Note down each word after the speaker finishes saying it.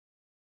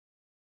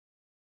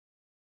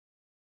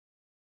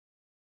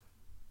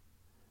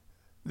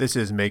This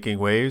is Making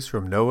Waves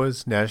from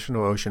NOAA's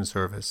National Ocean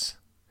Service.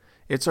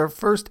 It's our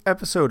first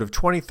episode of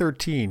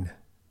 2013.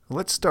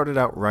 Let's start it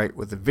out right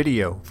with a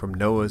video from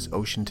NOAA's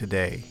Ocean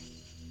Today.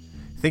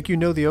 Think you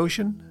know the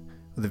ocean?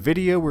 The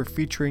video we're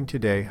featuring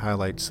today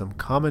highlights some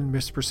common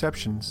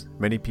misperceptions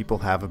many people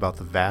have about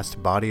the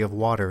vast body of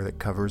water that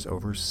covers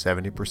over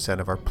 70%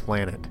 of our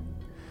planet.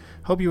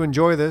 Hope you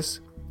enjoy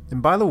this.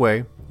 And by the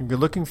way, if you're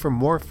looking for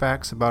more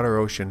facts about our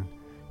ocean,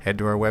 head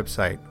to our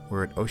website.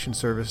 We're at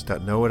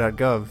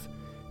oceanservice.noaa.gov,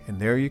 and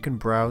there you can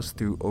browse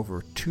through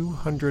over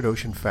 200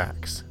 ocean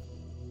facts.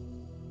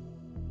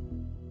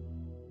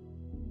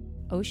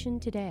 Ocean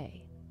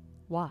Today.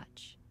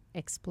 Watch,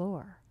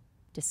 explore,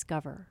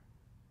 discover.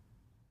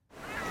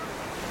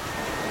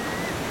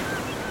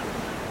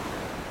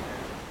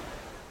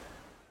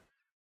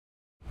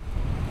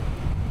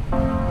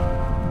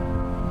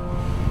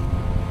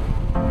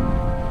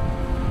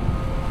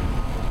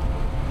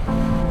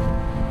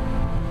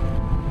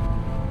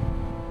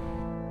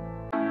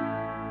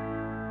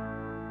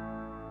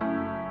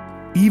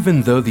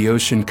 Even though the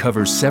ocean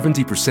covers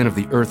 70% of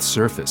the Earth's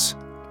surface,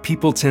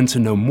 people tend to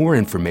know more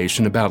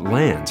information about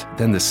land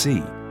than the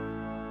sea.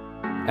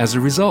 As a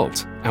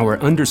result, our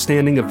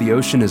understanding of the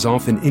ocean is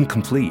often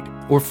incomplete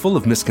or full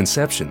of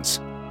misconceptions.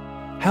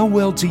 How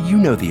well do you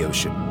know the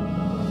ocean?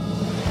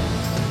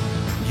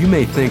 You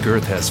may think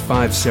Earth has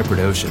 5 separate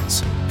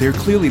oceans. They're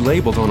clearly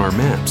labeled on our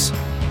maps.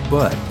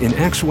 But in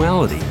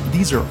actuality,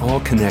 these are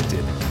all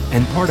connected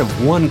and part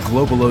of one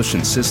global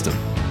ocean system.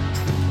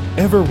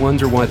 Ever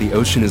wonder why the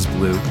ocean is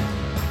blue?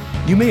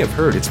 You may have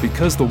heard it's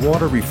because the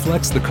water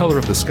reflects the color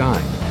of the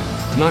sky.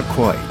 Not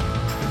quite.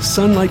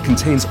 Sunlight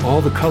contains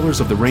all the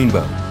colors of the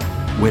rainbow.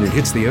 When it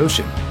hits the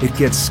ocean, it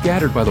gets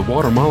scattered by the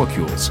water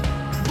molecules.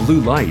 Blue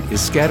light is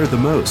scattered the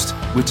most,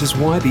 which is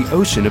why the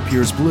ocean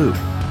appears blue.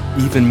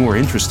 Even more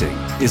interesting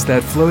is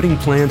that floating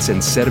plants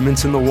and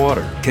sediments in the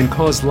water can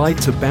cause light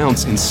to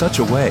bounce in such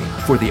a way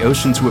for the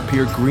ocean to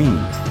appear green,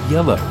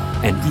 yellow,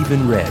 and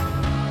even red.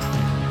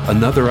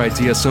 Another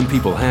idea some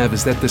people have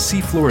is that the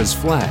seafloor is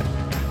flat.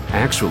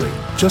 Actually,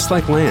 just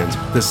like land,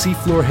 the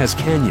seafloor has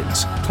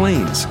canyons,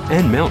 plains,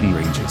 and mountain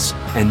ranges,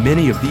 and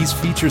many of these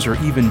features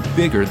are even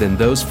bigger than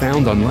those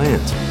found on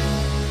land.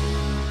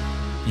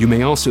 You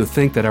may also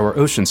think that our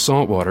ocean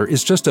saltwater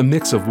is just a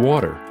mix of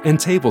water and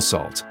table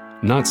salt.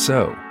 Not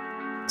so.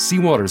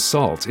 Seawater's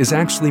salt is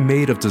actually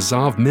made of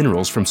dissolved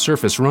minerals from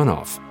surface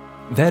runoff.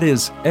 That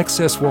is,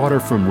 excess water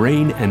from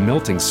rain and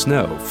melting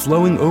snow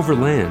flowing over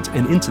land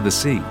and into the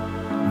sea.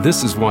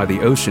 This is why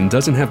the ocean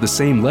doesn't have the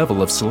same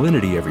level of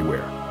salinity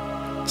everywhere.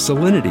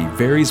 Salinity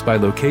varies by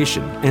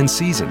location and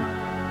season.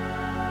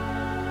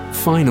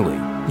 Finally,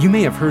 you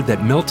may have heard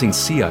that melting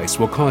sea ice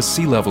will cause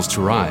sea levels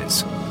to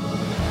rise.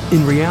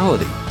 In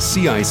reality,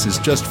 sea ice is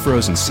just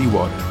frozen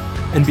seawater,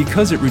 and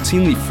because it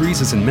routinely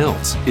freezes and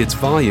melts, its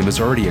volume is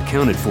already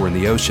accounted for in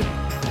the ocean.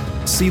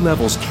 Sea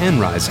levels can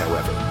rise,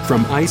 however,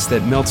 from ice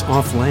that melts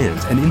off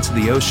land and into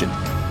the ocean.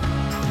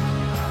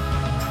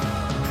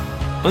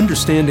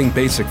 Understanding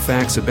basic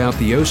facts about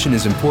the ocean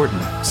is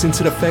important since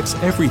it affects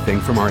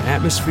everything from our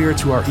atmosphere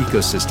to our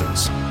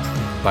ecosystems.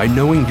 By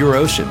knowing your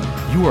ocean,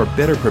 you are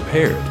better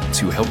prepared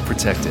to help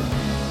protect it.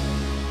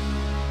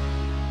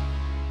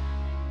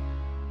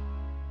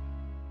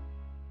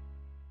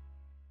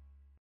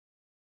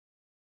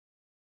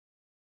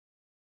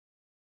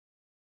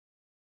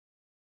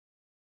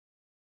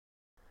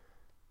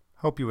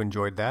 Hope you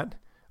enjoyed that.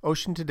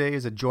 Ocean Today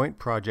is a joint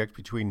project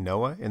between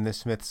NOAA and the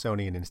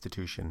Smithsonian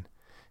Institution.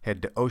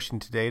 Head to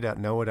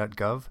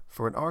oceantoday.noaa.gov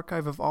for an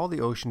archive of all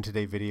the Ocean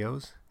Today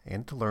videos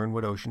and to learn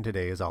what Ocean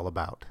Today is all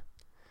about.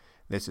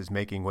 This is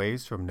Making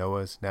Waves from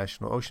NOAA's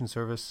National Ocean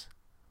Service.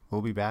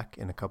 We'll be back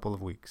in a couple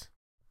of weeks.